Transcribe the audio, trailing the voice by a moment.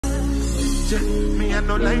Me I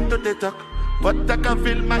no like to the talk, but I can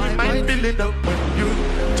feel my mind filling up when you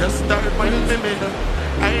just start winding me up.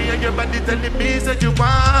 I hear your body telling me that you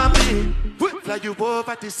want me. Fly you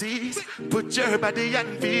over the seas, put your body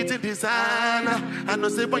and feet in designer. I know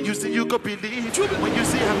say when you see you go believe, when you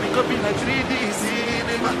see how me go be like 3D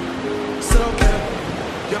cinema. So girl,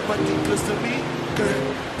 your body close to me,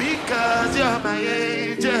 girl, because you're my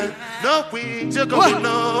angel. No wings, you're going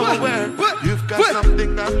nowhere. You've got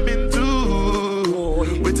something I'm into.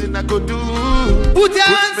 Waiting I go do. Put your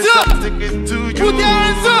hands up. Something into you. Put your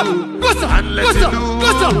hands up. Go so. And let it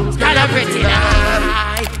loose.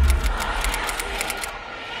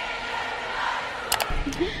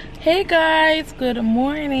 Hey guys, good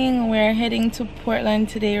morning. We're heading to Portland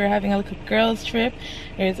today. We're having a little girls trip.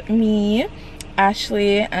 There's me,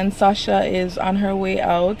 Ashley, and Sasha is on her way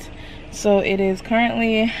out. So it is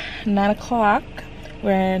currently 9 o'clock.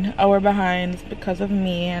 We're an hour behind because of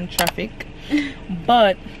me and traffic.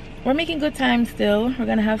 But we're making good time still. We're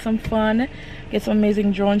gonna have some fun, get some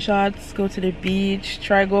amazing drone shots, go to the beach,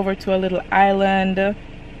 try go over to a little island,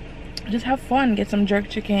 just have fun, get some jerk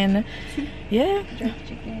chicken. Yeah, jerk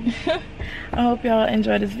chicken. I hope y'all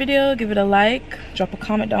enjoy this video. Give it a like, drop a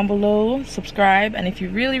comment down below, subscribe, and if you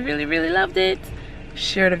really loved it,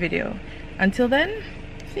 share the video. Until then,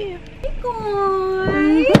 see ya. Hey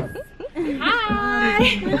guys. Hi.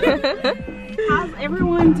 How's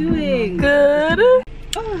everyone doing? Good.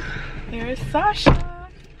 Oh, here's Sasha.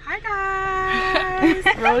 Hi guys.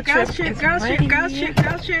 Road trip girls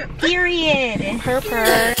trip. Period.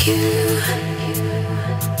 Purpose.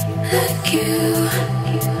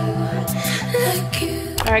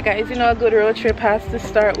 Alright guys, you know a good road trip has to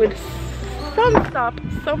start with some stop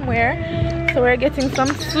somewhere. So we're getting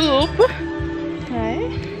some soup. Okay.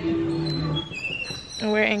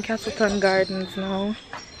 And we're in Castleton Gardens now.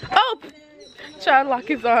 Oh! Child lock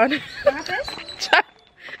is on.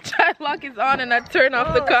 Child lock is on and I turn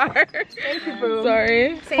off the car. Thank you, bro.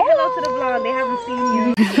 Sorry. Say hello to the vlog. They haven't seen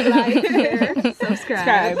you. Like, share,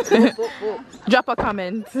 subscribe. Drop a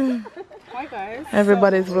comment. Hi guys.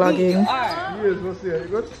 Everybody's vlogging.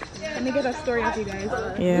 Let me get a story of you guys.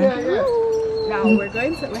 Yeah. Now we're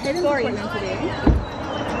heading to Portland today.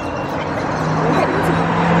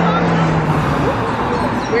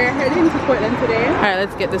 We're heading to Portland today. Alright,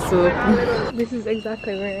 let's get the soup. This is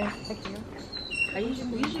exactly where. We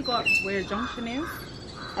usually go up where Junction is.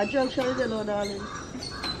 A junction is hello, darling.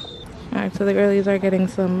 Alright, so the girlies are getting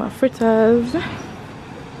some fritters.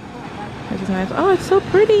 Which is nice. Oh, it's so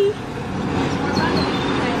pretty.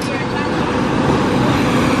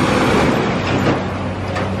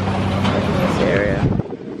 This area.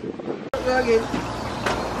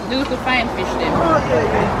 Do to find fish then.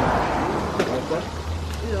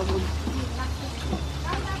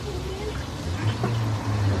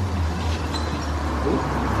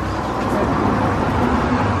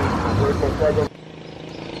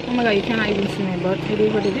 Oh my god, you cannot even see my butt. It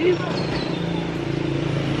is what it is.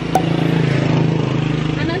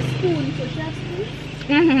 And a spoon, so just spoon?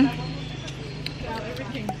 Mm-hmm.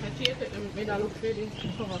 Everything. Made that look pretty.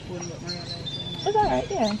 It's alright,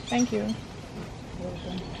 yeah. Thank you.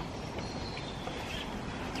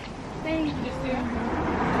 Thank you.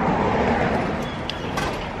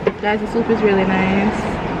 Guys, the soup is really nice.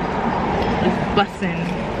 It's bussin'.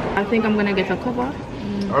 I think I'm gonna get a cover.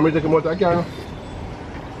 I'm gonna take him out of the car.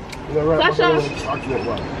 Sasha!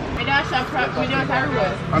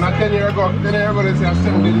 And 10 years ago, they say I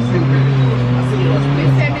sent me the same thing.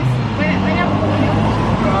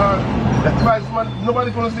 Nobody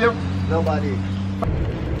gonna see him? Nobody.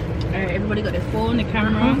 Alright, everybody got their phone, the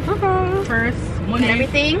camera, purse, money,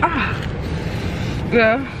 everything.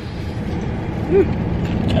 Yeah.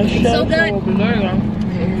 It's so good.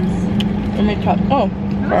 Let me talk. Oh,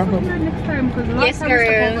 next time, because last time we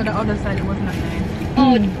stepped over the other side, it was not nice.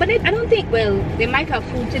 Oh, but I don't think, well, they might have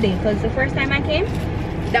food today, because the first time I came,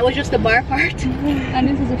 that was just the bar part, and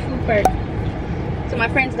this is the food part. So my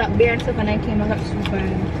friends got beer and stuff, and I came, I got soup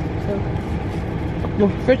and so. The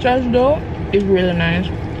fritters though is really nice.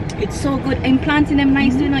 It's so good. I'm planting them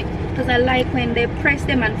nice, you know, because I like when they press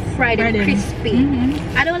them and fry them crispy.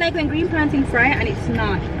 I don't like when green plantain fry and it's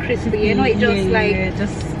not crispy, you know, it just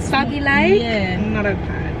just soggy like. Yeah, not a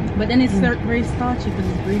bad. But then it's very starchy because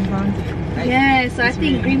it's green plantain. Like, yeah, so I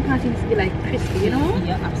think green plantain should be like crispy, you know?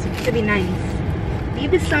 Yeah, absolutely. To be nice.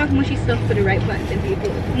 Leave the soft mushy stuff for the right plantain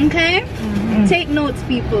people. Okay? Take notes,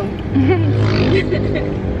 people.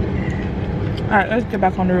 Alright, let's get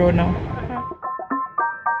back on the road now.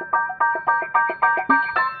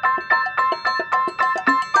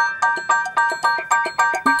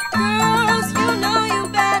 Girls, you know you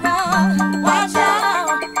better watch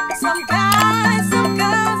out. Some guys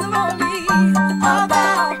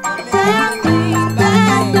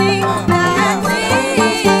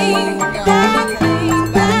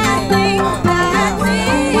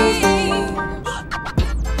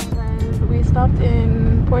stopped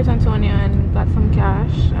in Port Antonio and got some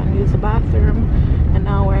cash and used the bathroom, and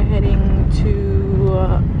now we're heading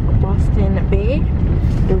to Boston Bay.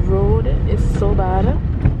 The road is so bad.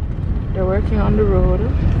 They're working on the road.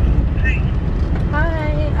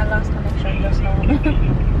 Hi, I lost connection just now.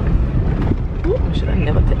 Ooh, should I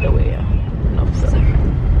never take the way? Enough, so.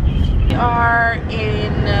 We are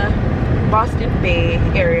in Boston Bay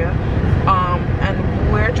area,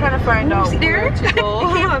 and we're trying to find out where to go.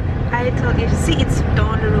 I told you, see, it's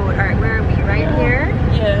down the road. Alright, where are we? Right here?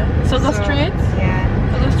 Yeah. So go straight?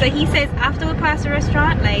 Yeah. So he says after we pass the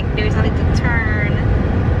restaurant, like there's a little turn,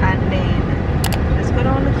 and then let's go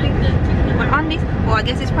down the street. But on this, well, I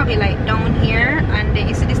guess it's probably like down here, and then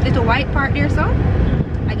you see this little white part there, so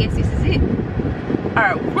I guess this is it.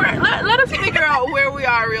 Alright, let us figure out where we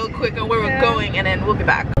are real quick and where we're going, and then we'll be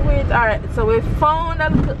back. Alright, so we found a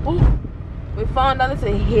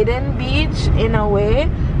little hidden beach in a way,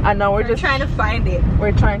 and now we're just trying to find it.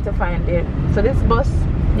 We're trying to find it. So this bus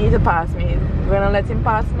needs to pass me. We're gonna let him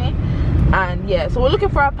pass me, and yeah, so we're looking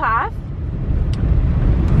for a path.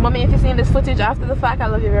 Mommy, if you're seeing this footage after the fact, I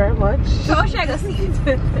love you very much. So how should I go see it?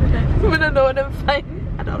 We don't know what I'm finding.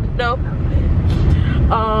 I don't know.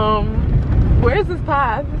 Where's this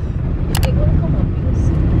path?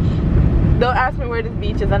 Don't ask me where this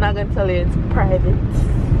beach is. I'm not gonna tell you. It's private.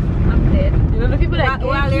 I'm dead. You know the people that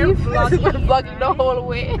they're vlogging the whole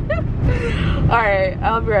way. Alright,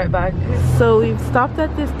 I'll be right back. So we've stopped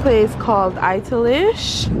at this place called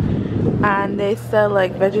Ital-ish, and they sell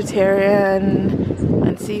like vegetarian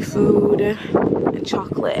and seafood and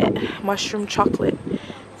chocolate, mushroom chocolate.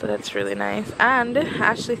 So that's really nice. And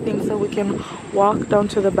Ashley thinks that we can walk down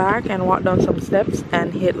to the back and walk down some steps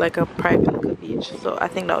and hit like a private little beach. So I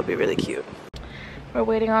think that would be really cute. We're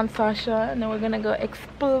waiting on Sasha, and then we're gonna go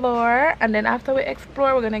explore, and then after we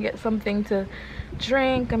explore we're gonna get something to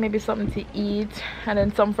drink and maybe something to eat, and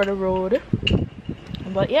then some for the road.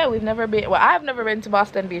 But yeah, we've never been, well, I've never been to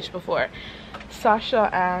Boston Beach before. Sasha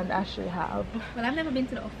and Ashley have. Well, I've never been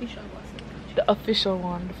to the official Boston. The official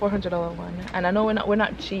one, the $400 one. And I know we're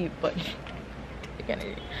not cheap, but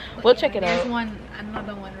we'll check it out. There's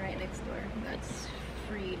another one right next door. That's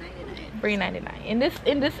 $3.99.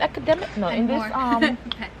 In this academic, no, in this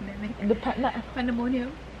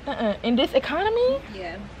pandemonium. In this economy.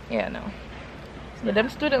 Yeah, no. Yeah, them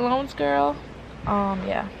student loans, girl.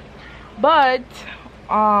 Yeah, but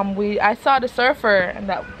I saw the surfer, and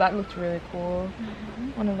that looked really cool.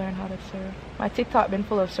 I want to learn how to surf. My TikTok been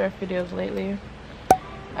full of surf videos lately.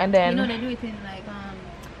 And then, you know, they do it in like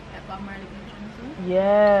Bob Marley Beach and stuff.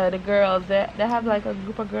 Yeah, the girls, they have like a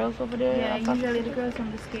group of girls over there. Yeah, usually the girls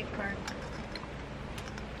from the skate park.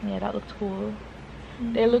 Yeah, that looks cool.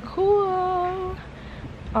 They look cool.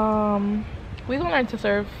 We're gonna learn to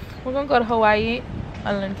surf. We're gonna go to Hawaii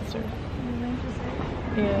and learn to surf.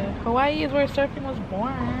 Yeah, Hawaii is where surfing was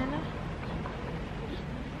born.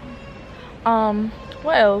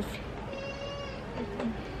 What else?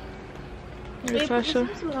 Here's Sasha.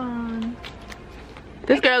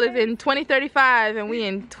 This girl is in 2035 and we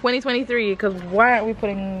in 2023, because why aren't we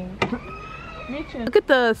putting... Look at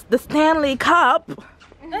the Stanley Cup.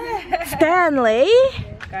 Stanley.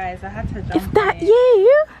 Guys, I had to jump. Is that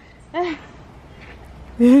you?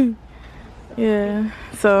 Yeah,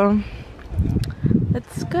 so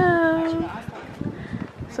let's go.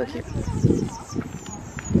 So cute.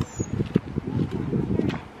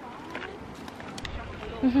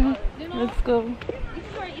 Let's go.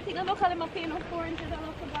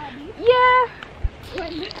 Yeah.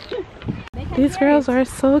 These girls are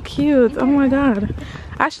so cute. Oh my god.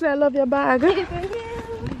 Ashley, I love your bag. So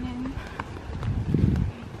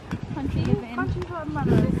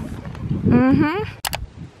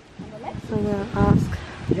we're gonna ask.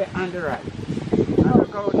 Yeah, on the right. I'll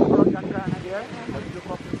go to Broken Corner there. Let's look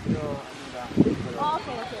up this door.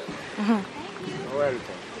 Okay. You're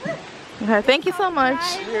welcome. Okay, thank you so much.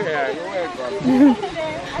 Yeah, you're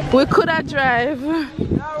welcome. We could have drive.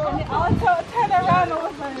 Turn around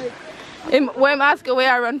over. When I'm asking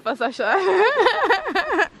where I run for Sasha.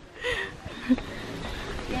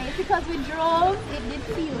 Yeah, it's because we drove, it did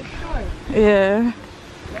feel short. Yeah.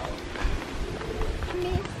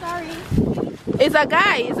 Sorry. It's a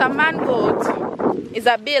guy, it's a man goat. It's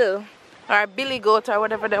a bill. Or a billy goat or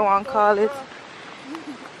whatever they want to call it.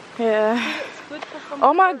 Yeah.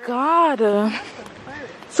 Oh my god.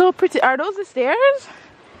 So pretty. Are those the stairs?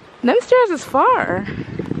 Them stairs is far.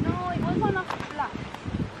 No, it was on a flat.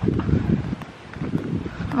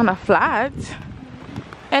 On a flat?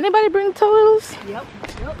 Anybody bring towels? Yep.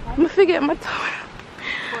 I'm gonna forget my towel.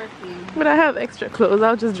 But I have extra clothes.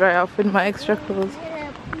 I'll just dry off with my extra clothes.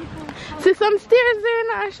 See some stairs there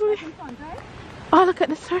now, actually. Oh, look at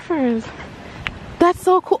the surfers. That's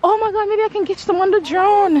so cool. Oh my god, maybe I can catch them on the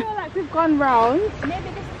drone. I feel like we've gone round.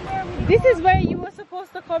 Maybe this is where you were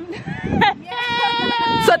supposed to come. Yeah.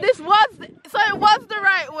 So it was the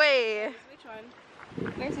right way. Which one?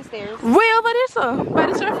 Where's the stairs? Way over there, so by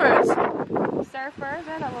the surfers. Surfers,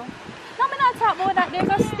 I don't know. No, I'm not talking about that. There's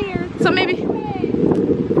a stairs. So maybe.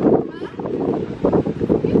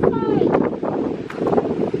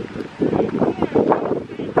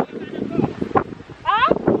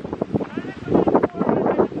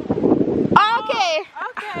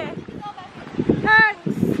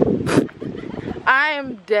 I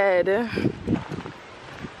am dead.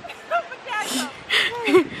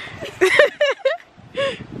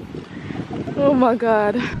 Oh my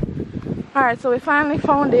god. Alright, so we finally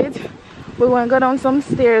found it. We want to go down some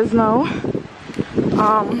stairs now.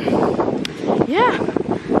 Yeah,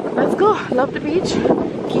 let's go. Love the beach.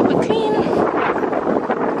 Keep it clean.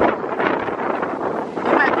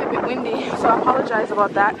 It might be a bit windy, so I apologize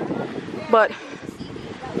about that. But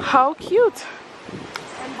how cute.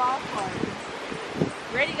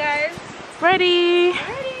 Ready, guys? Ready.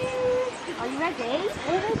 Are you ready?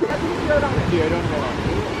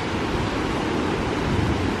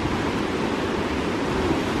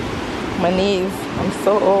 My knees. I'm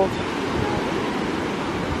so old.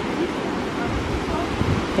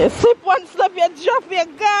 You slip one step, you drop your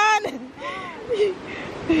gun.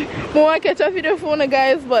 More I catch up with the phone,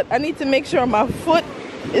 guys, but I need to make sure my foot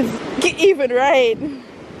is even right.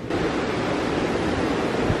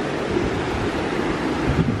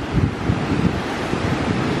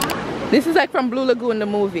 This is like from Blue Lagoon, the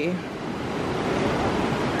movie.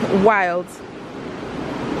 Wild.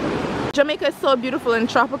 Jamaica is so beautiful and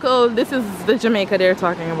tropical. This is the Jamaica they're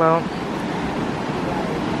talking about.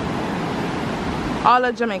 All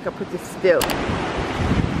of Jamaica pretty still.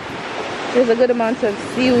 There's a good amount of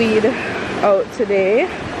seaweed out today,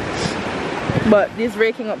 but it's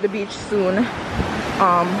raking up the beach soon.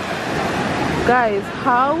 Guys,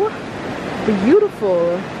 how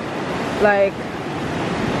beautiful. Like,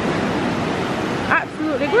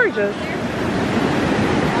 absolutely gorgeous.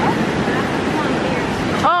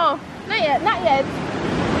 Oh, not yet, not yet.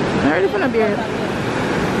 I'm already gonna be here.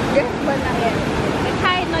 Yes, but not yet. The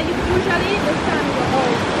tide now, usually the sun will go.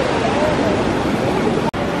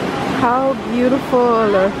 How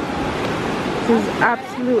beautiful. This is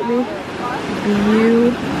absolutely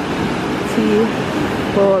beautiful.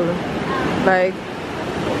 Like,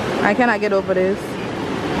 I cannot get over this.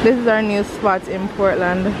 This is our new spot in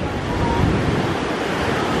Portland.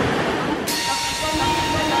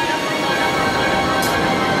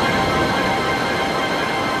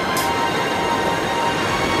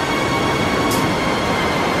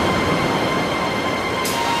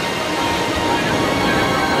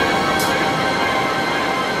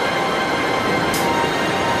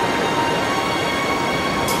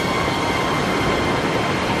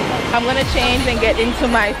 I'm gonna change and get into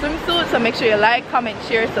my swimsuit, so make sure you like, comment,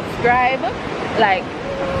 share, subscribe. Like,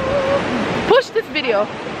 push this video,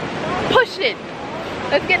 push it.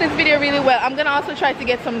 Let's get this video really well. I'm gonna also try to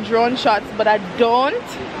get some drone shots, but I don't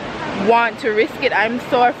want to risk it. I'm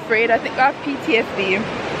so afraid. I think I have PTSD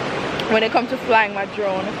when it comes to flying my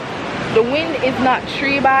drone. The wind is not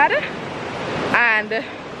tree bad, and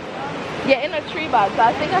yeah, in a tree bag, so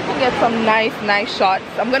I think I can get some nice shots.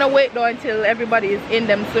 I'm gonna wait though until everybody is in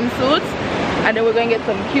them swimsuits, and then we're gonna get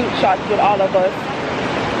some cute shots with all of us.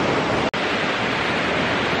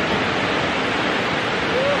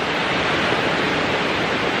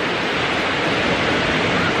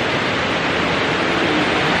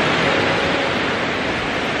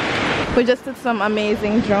 We just took some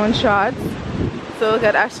amazing drone shots, so look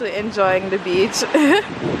at Ashley enjoying the beach.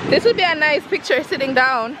 This would be a nice picture sitting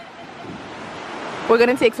down. We're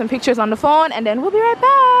gonna take some pictures on the phone and then we'll be right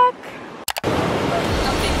back.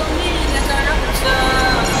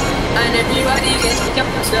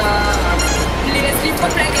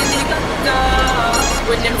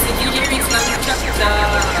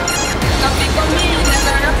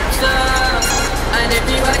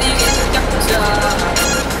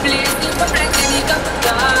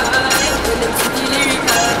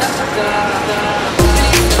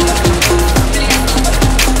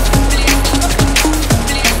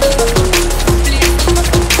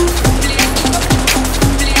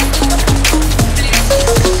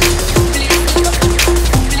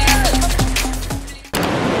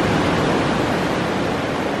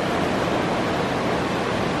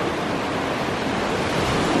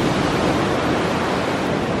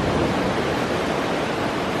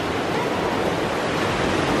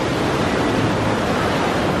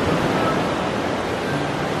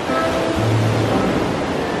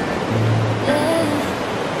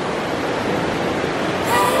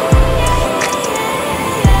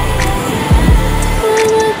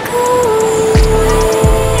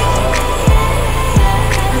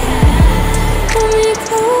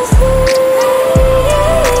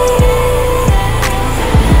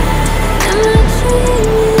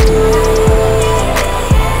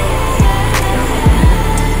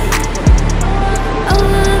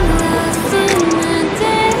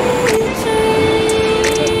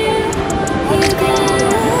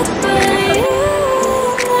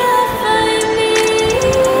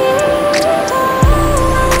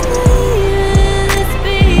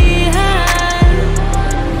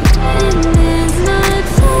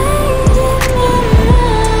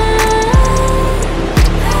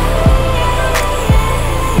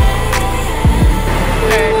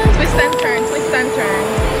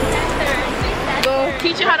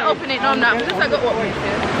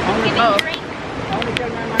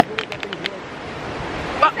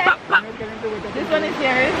 This one is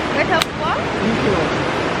yours. Let's have fun.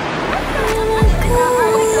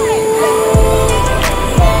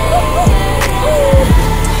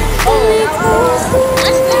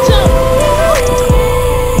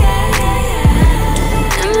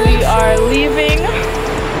 We are leaving.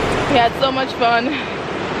 We had so much fun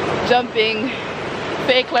jumping,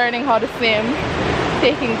 fake learning how to swim,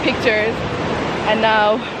 taking pictures, and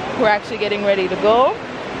now we're actually getting ready to go.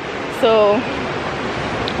 So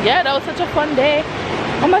yeah, that was such a fun day.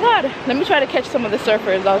 Oh my god, let me try to catch some of the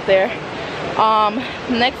surfers out there.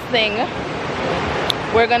 Next thing,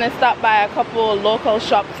 we're gonna stop by a couple local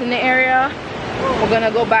shops in the area. We're gonna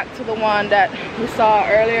go back to the one that we saw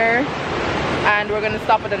earlier, and we're gonna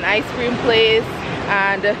stop at an ice cream place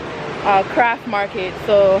and a craft market.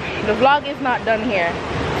 So the vlog is not done here.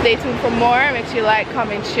 Stay tuned for more. Make sure you like,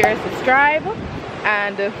 comment, share, subscribe,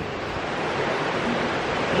 and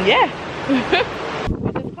yeah.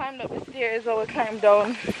 We just climbed up the stairs while we climbed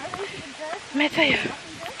down. Let me tell you,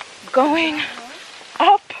 going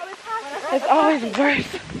up is always worse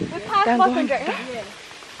than going down.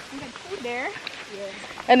 There.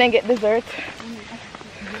 And then get dessert.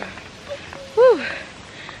 Whew.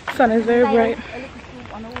 Sun is very bright.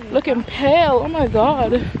 Looking pale. Oh my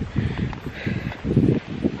god.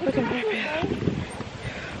 Looking very pale.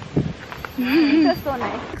 That's so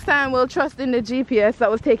nice. Next time we'll trust in the GPS that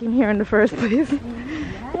was taken here in the first place.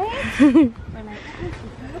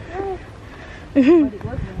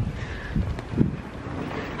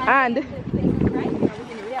 And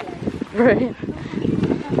right.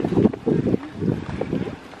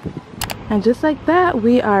 And just like that,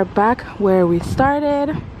 we are back where we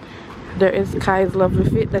started. There is Kai's lovely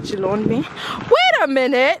fit that she loaned me. Wait a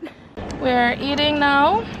minute! We're eating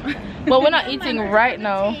now. Well, we're not eating right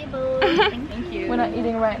now. Thank you. We're not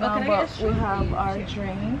eating right now, but we have our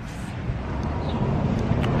drinks.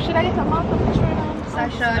 Should I get a mouth of the tray now?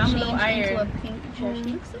 Sasha changed into a pink dress.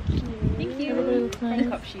 Thank you.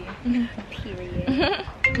 Pink up she. Period.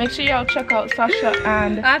 Make sure y'all check out Sasha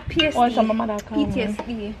and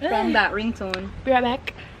PTSD from that ringtone. Be right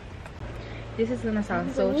back. This is gonna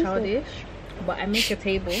sound so childish, but I make a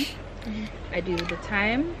table. I do the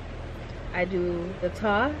time, I do the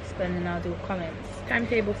task, and then I'll do comments.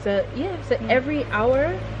 Timetable. So yeah, so every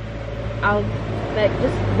hour I'll like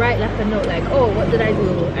just write like a note, like, oh, what did I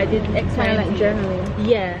do? I did X, Y, and Z. Journaling.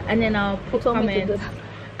 Yeah, and then I'll put comments,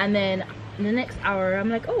 and then in the next hour I'm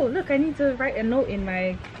like, oh look, I need to write a note in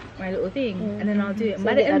my little thing, and then I'll do it. So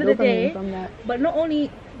by the end of the day, but not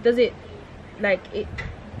only does it like it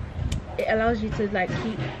allows you to like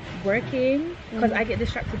keep working, because I get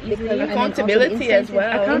distracted easily. Accountability as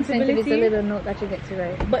well. Accountability is a little note that you get to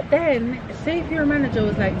write. But then say if your manager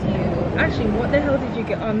was like to you, actually, what the hell did you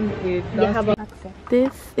get on with last week?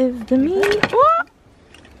 This is the meal.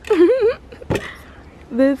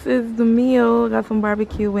 This is the meal. Got some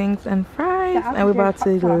barbecue wings and fries, and we're about to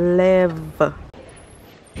live.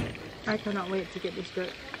 I cannot wait to get this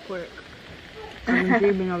jerk pork. I've been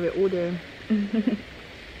dreaming of it all day.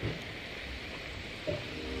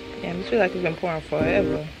 Yeah, this feels like it's been pouring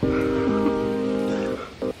forever.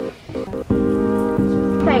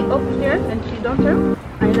 Like upstairs, and she don't turn.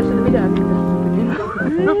 I listen to the video.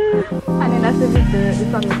 And then that's the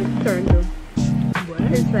song is turned to.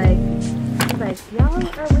 It's like y'all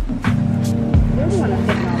are with. You're the one that's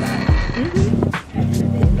getting all that.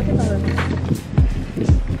 Look at all of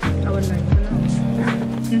that. I would like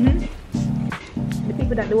to know. The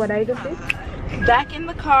people that do what I do. Back in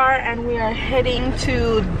the car, and we are heading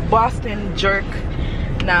to Boston Jerk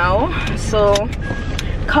now. So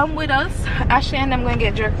come with us. Ashley and I'm going to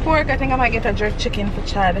get jerk pork. I think I might get a jerk chicken for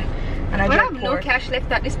Chad and a jerk pork. I have no cash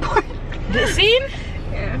left at this point. The scene?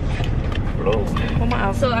 Yeah.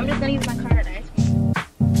 So I'm just gonna use my card at ice cream.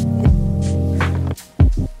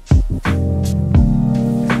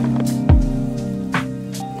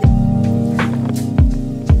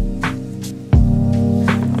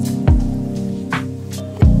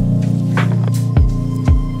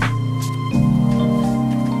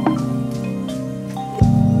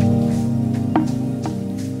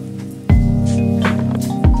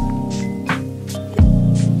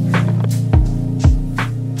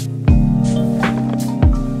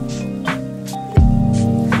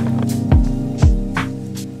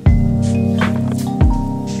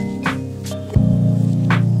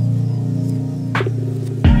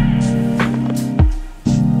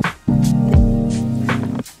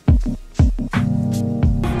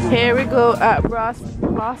 Here we go at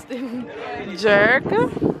Boston Jerk. We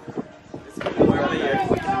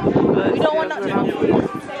don't want nothing.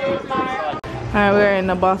 Alright, we're in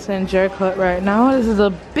the Boston Jerk hut right now. This is a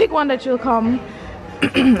big one that you'll come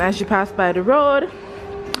as you pass by the road.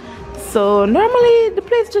 So normally the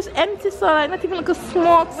place just empty, so like not even like a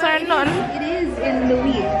smokes or nothing. It is in the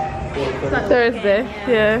week. Thursday,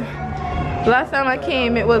 yeah. Last time I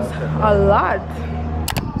came it was a lot.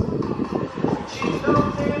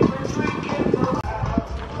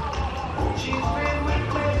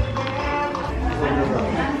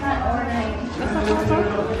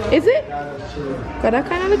 Is it? Got that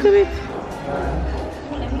kind of look a bit.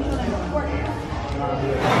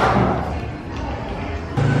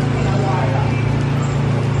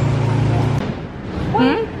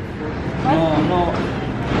 Hmm? No.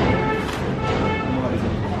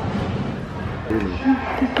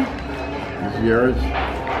 It's yours.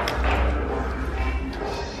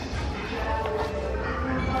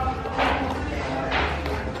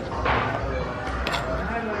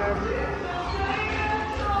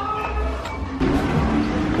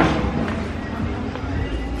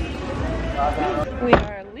 We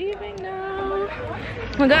are leaving now.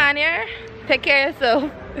 We're going here. Take care of yourself.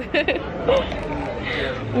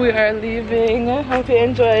 We are leaving. Hope you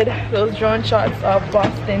enjoyed those drone shots of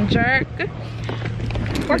Boston jerk.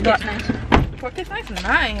 Pork is nice. Pork is nice.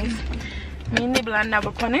 Me nibble and nab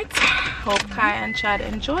upon it. Hope Kai and Chad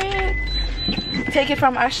enjoy it. Take it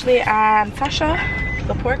from Ashley and Sasha.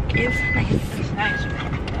 The pork is nice. It's nice.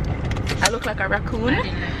 I look like a raccoon.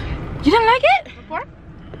 You didn't like it? The pork?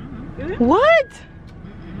 What?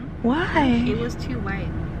 Why? It was too white.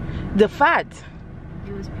 The fat.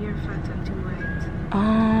 It was pure fat and too white.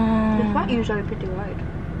 Oh. The fat usually pretty white.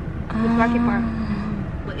 The fatty part.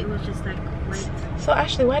 But it was just like white. So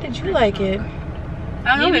Ashley, why did you like it? I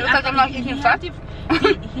don't know, because I'm not eating fat. He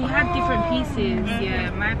had different pieces. Yeah,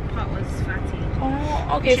 my part was fatty.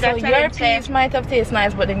 Oh, okay. Should I So tell your him to- piece might have tasted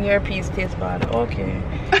nice, but then your piece tastes bad. Okay.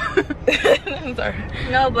 I'm sorry.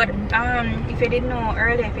 No, but if you didn't know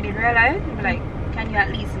earlier, if you didn't realize, like, can you at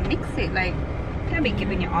least mix it? Like, can't be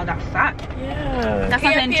giving you all that fat. Yeah. That's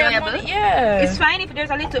not Pay enjoyable. money, yeah. It's fine if there's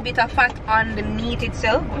a little bit of fat on the meat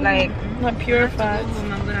itself, but like, Not pure fat. I'm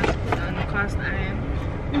gonna have to put on the cast iron.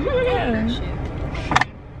 Yeah. Shit.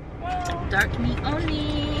 Dark meat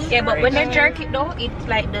only. yeah. But when they jerk it though, it's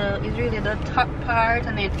like it's really the top part,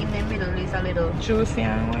 and then in the middle is a little Juicy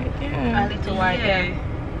and white. Yeah. white. Yeah.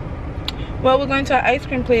 Well, we're going to an ice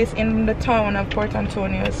cream place in the town of Port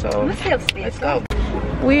Antonio, so Let's help stay. let's go.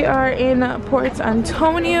 We are in Port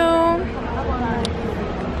Antonio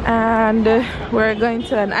and we're going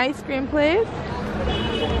to an ice cream place,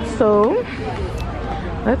 so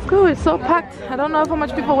let's go. It's so packed. I don't know how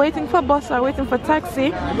much people waiting for bus or waiting for taxi.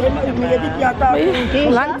 But yeah,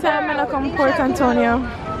 long time when I come Port Antonio.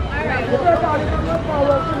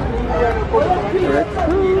 Let's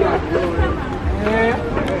go.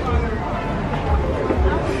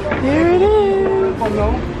 Here it is.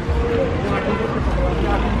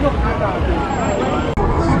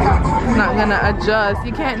 It's not gonna adjust.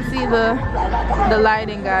 You can't see the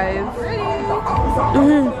lighting, guys.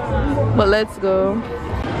 But let's go.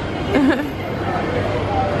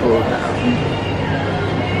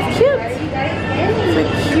 It's cute. It's a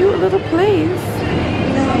cute little place.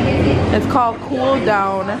 It's called Cool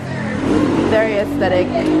Down. Very aesthetic.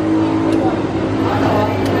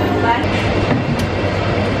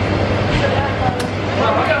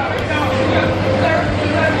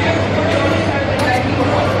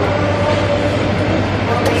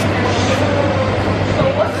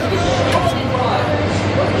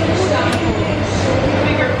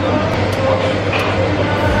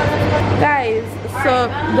 Guys, so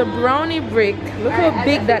the brownie brick, look how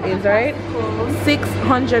big that is, right?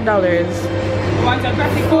 $600.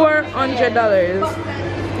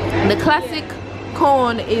 $400. The classic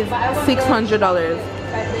cone is $600.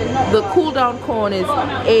 The cool down cone is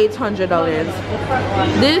 $800.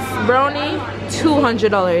 This brownie,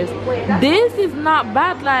 $200. This is not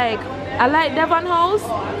bad. Like, I like Devon House,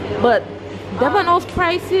 but Devon House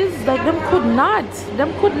prices, like, them could not.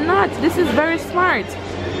 This is very smart,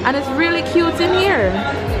 and it's really cute in here.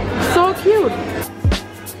 So cute.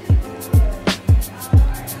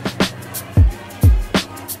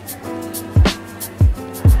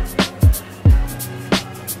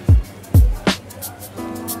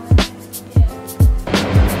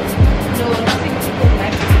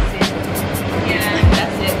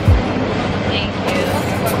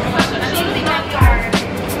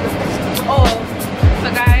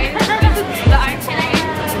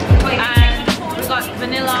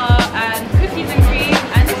 Vanilla and cookies and cream.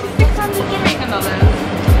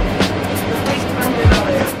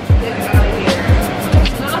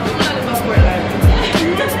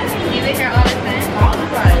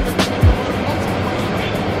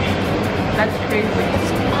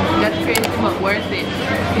 but worth it.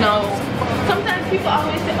 Now, sometimes people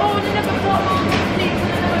always say, oh, they never bought all these things.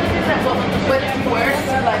 But it's worth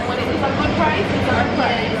it. Like when it is a good price, it's a good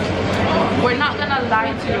price. We're not gonna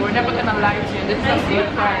lie to you. We're never gonna lie to you. This is a good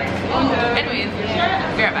price. Anyways,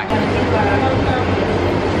 be right back.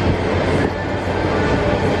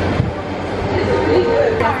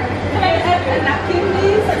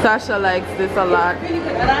 Sasha likes this a lot.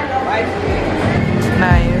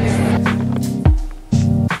 Nice.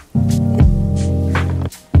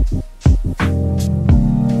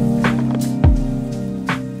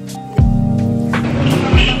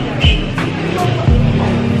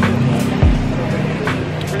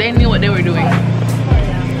 They knew what they were doing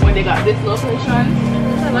when they got this location.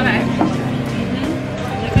 Okay.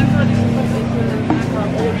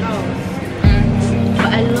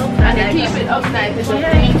 But I love that. And they keep it up nice. It's just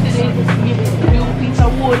painted in this new piece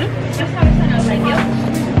of wood. That's how it sounds. I was like, yep.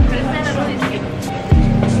 But it's not all this game.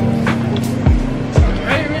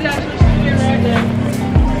 Right, relax. Right there.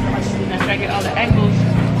 I'm trying to get all the angles.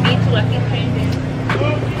 Me too. I keep changing.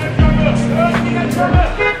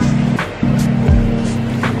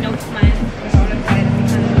 No smile.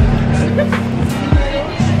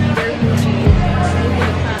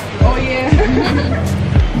 Oh yeah.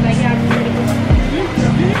 Like, yeah,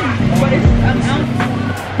 but it's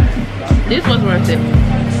This was worth it.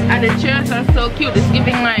 And the chairs are so cute. It's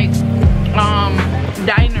giving like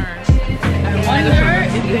diner.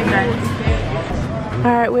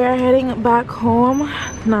 Alright, we are heading back home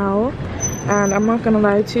now. And I'm not gonna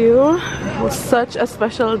lie to you, it was such a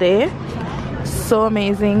special day. So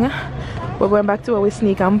amazing. We're going back to our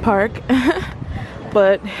Sneakham Park.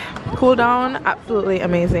 But cool down, absolutely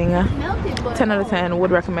amazing. 10 out of 10,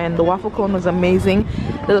 would recommend. The waffle cone was amazing.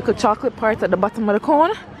 The little chocolate parts at the bottom of the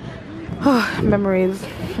cone. Memories.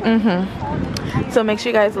 So make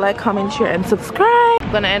sure you guys like, comment, share, and subscribe.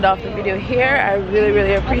 I'm gonna end off the video here. I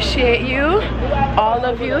really appreciate you, all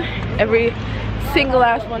of you, every single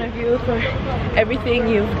last one of you, for everything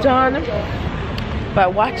you've done by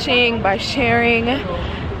watching, by sharing,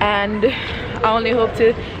 and I only hope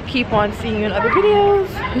to keep on seeing you in other videos.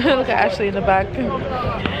 Look at Ashley in the back.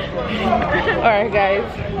 Alright guys,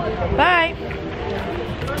 bye.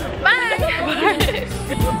 Bye.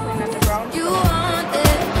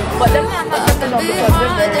 But them not because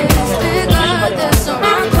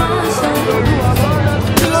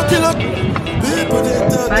People they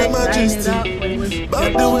talk them majesty,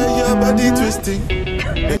 but the way your body twisting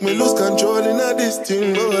make me lose control in this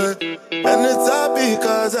thing, boy. And it's all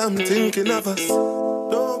because I'm thinking of us.